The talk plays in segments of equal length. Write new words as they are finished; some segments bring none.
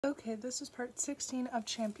Okay, this is part 16 of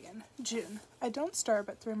Champion. June. I don't stir,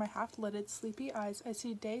 but through my half-lidded, sleepy eyes, I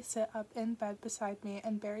see Day sit up in bed beside me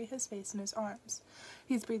and bury his face in his arms.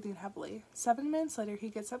 He's breathing heavily. 7 minutes later, he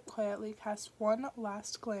gets up quietly, casts one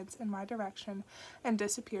last glance in my direction, and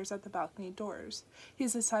disappears at the balcony doors.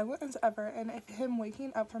 He's as silent as ever, and if him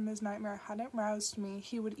waking up from his nightmare hadn't roused me,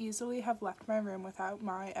 he would easily have left my room without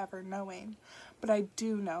my ever knowing. But I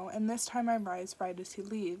do know, and this time I rise right as he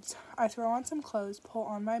leaves. I throw on some clothes, pull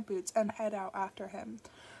on my boots, and head out after him.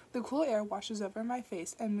 The cool air washes over my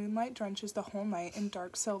face, and moonlight drenches the whole night in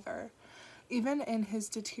dark silver. Even in his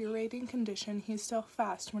deteriorating condition, he's still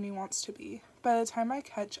fast when he wants to be. By the time I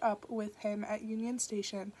catch up with him at Union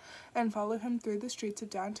Station and follow him through the streets of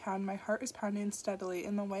downtown, my heart is pounding steadily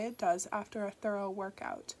in the way it does after a thorough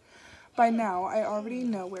workout. By now, I already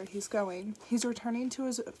know where he's going. He's returning to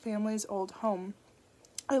his family's old home.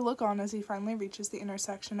 I look on as he finally reaches the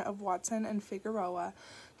intersection of Watson and Figueroa,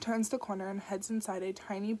 turns the corner, and heads inside a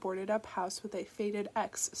tiny boarded-up house with a faded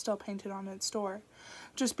X still painted on its door.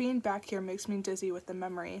 Just being back here makes me dizzy with the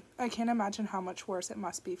memory. I can't imagine how much worse it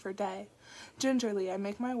must be for Day. Gingerly, I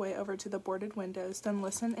make my way over to the boarded windows, then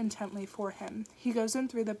listen intently for him. He goes in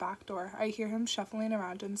through the back door. I hear him shuffling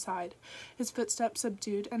around inside, his footsteps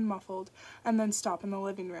subdued and muffled, and then stop in the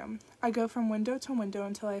living room. I go from window to window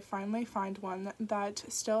until I finally find one that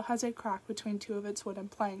still has a crack between two of its wooden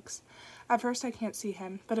planks. At first I can't see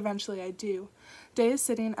him, but eventually I do. Day is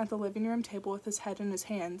sitting at the living room table with his head in his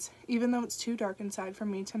hands. Even though it's too dark inside for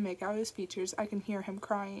me to make out his features, I can hear him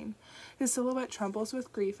crying. His silhouette trembles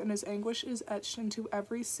with grief, and his anguish is etched into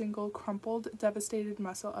every single crumpled, devastated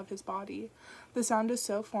muscle of his body. The sound is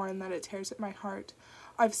so foreign that it tears at my heart.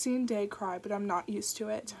 I've seen Day cry, but I'm not used to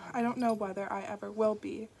it. I don't know whether I ever will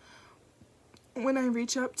be. When I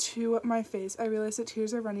reach up to my face, I realize that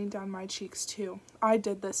tears are running down my cheeks too. I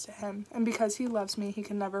did this to him, and because he loves me, he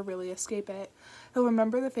can never really escape it. He'll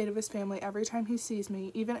remember the fate of his family every time he sees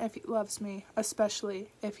me, even if he loves me,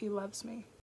 especially if he loves me.